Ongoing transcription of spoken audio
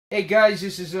Hey guys,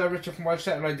 this is Richard from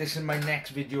WELSHYTECH. This is my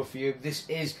next video for you. This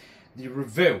is the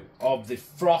review of the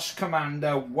Frost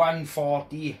Commander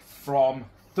 140 from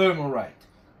Thermalright.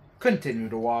 Continue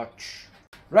to watch.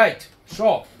 Right,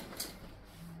 so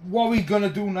what we're going to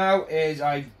do now is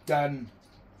I've done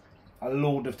a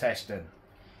load of testing.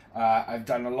 I've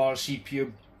done a lot of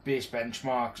CPU based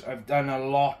benchmarks. I've done a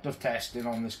lot of testing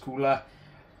on this cooler.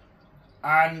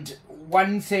 And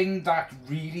one thing that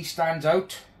really stands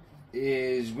out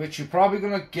is, which you're probably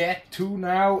going to get to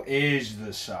now, is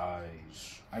the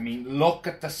size. I mean, look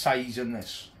at the size on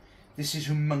this. This is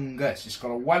humongous. It's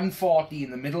got a 140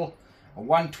 in the middle, a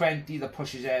 120 that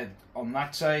pushes air on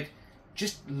that side.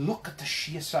 Just look at the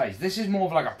sheer size. This is more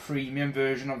of like a premium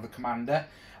version of the Commander.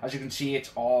 As you can see,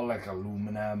 it's all like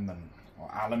aluminum and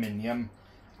aluminium,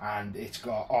 and it's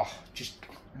got,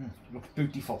 looks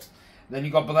beautiful. Then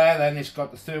you got there, then it's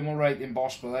got the Thermalright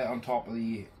embossed there on top of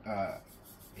the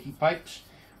heat pipes.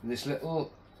 This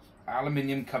little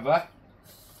aluminium cover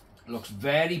looks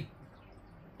very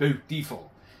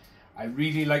beautiful. I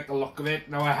really like the look of it.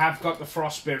 Now I have got the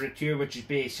Frost Spirit here, which is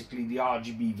basically the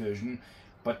RGB version,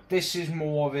 but this is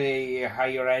more of a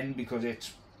higher end because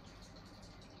it's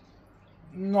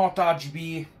not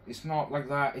RGB, it's not like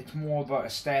that, it's more about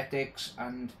aesthetics,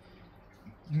 and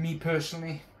me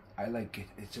personally, I like it.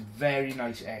 It's a very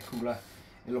nice air cooler.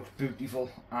 It looks beautiful,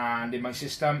 and in my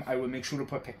system I will make sure to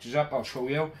put pictures up. I'll show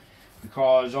you,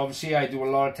 because obviously I do a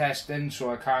lot of testing, so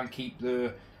I can't keep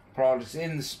the products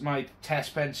in my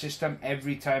test bench system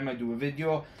every time I do a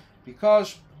video,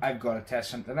 because I've got to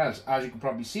test something else. As you can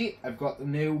probably see, I've got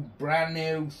the brand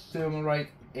new Thermalright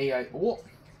AIO.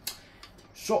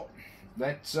 So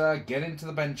let's get into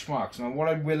the benchmarks. Now what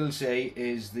I will say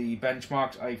is the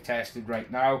benchmarks I've tested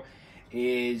right now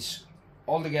is,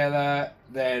 altogether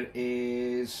there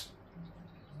is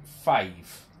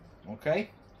 5. Okay,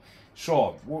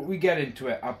 so what we get into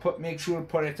it, I'll make sure to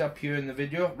put it up here in the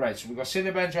video. Right, so we've got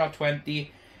Cinebench R20,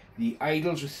 the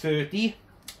idles were 30.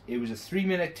 It was a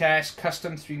 3-minute test,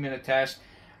 custom 3-minute test,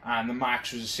 and the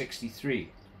max was a 63.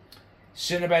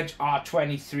 Cinebench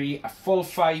R23, a full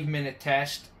 5-minute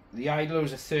test. The idle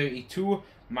was a 32,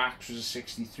 max was a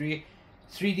 63.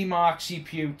 3D Mark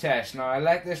CPU test. Now I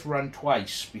let this run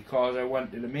twice because I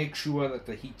wanted to make sure that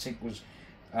the heatsink was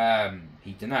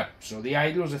heating up. So the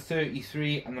idle was a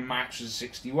 33 and the max was a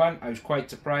 61. I was quite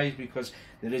surprised because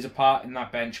there is a part in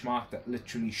that benchmark that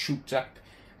literally shoots up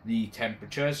the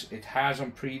temperatures. It has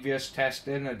on previous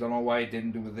testing. I don't know why it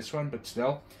didn't do with this one, but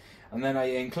still. And then I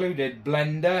included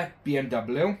Blender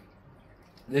BMW.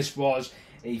 This was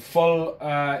a full,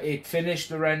 it finished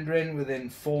the rendering within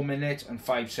 4 minutes and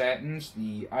 5 seconds.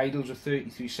 The idles were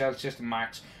 33 Celsius, the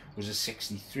max was a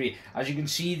 63. As you can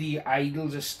see, the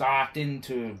idles are starting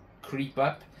to creep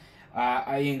up.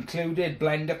 I included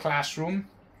Blender Classroom,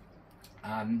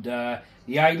 and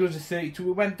the idles are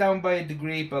 32. It went down by a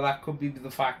degree, but that could be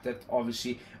the fact that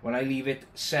obviously when I leave it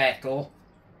settle,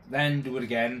 then do it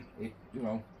again,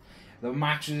 the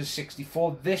max was a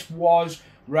 64. This was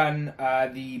run,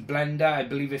 the Blender, I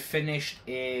believe it finished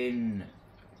in,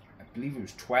 I believe it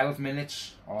was 12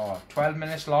 minutes, or 12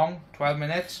 minutes long, 12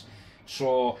 minutes.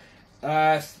 So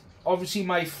obviously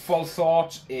my full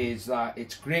thought is that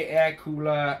it's a great air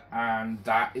cooler, and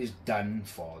that is done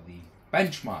for the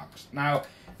benchmarks. Now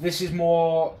this is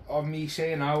more of me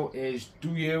saying now is,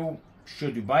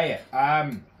 should you buy it?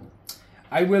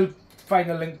 I will find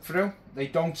a link through. They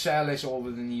don't sell this over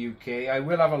in the UK. I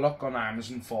will have a look on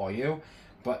Amazon for you.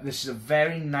 But this is a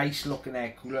very nice looking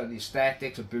air cooler. The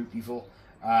aesthetics are beautiful.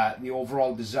 The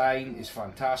overall design is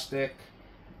fantastic.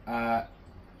 The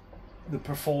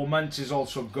performance is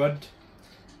also good.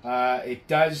 It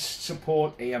does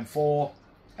support AM4,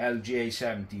 LGA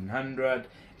 1700.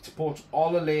 It supports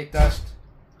all the latest.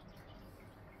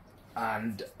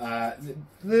 And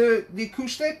the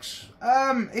acoustics,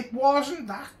 it wasn't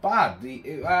that bad.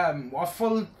 A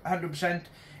full 100%,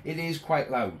 it is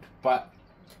quite loud, but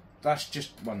that's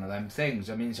just one of them things.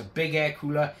 I mean, it's a big air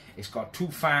cooler, it's got 2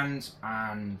 fans,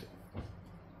 and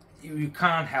you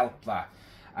can't help that.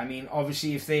 I mean,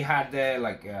 obviously if they had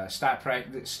their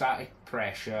static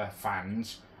pressure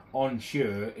fans on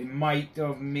here, it might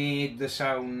have made the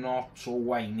sound not so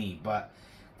whiny, but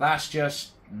that's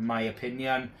just my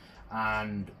opinion.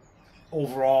 And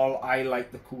overall, I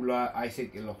like the cooler. I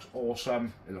think it looks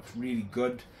awesome. It looks really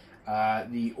good.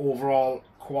 The overall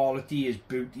quality is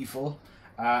beautiful.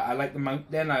 I like the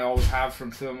mount then, I always have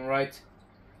from Thermalright.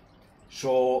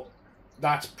 So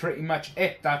that's pretty much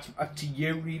it. That's up to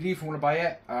you really if you want to buy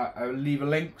it. I'll leave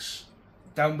links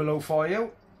down below for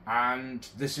you. And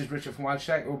this is Richard from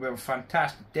WELSHYTECH. Hope you have a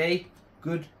fantastic day.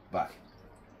 Goodbye.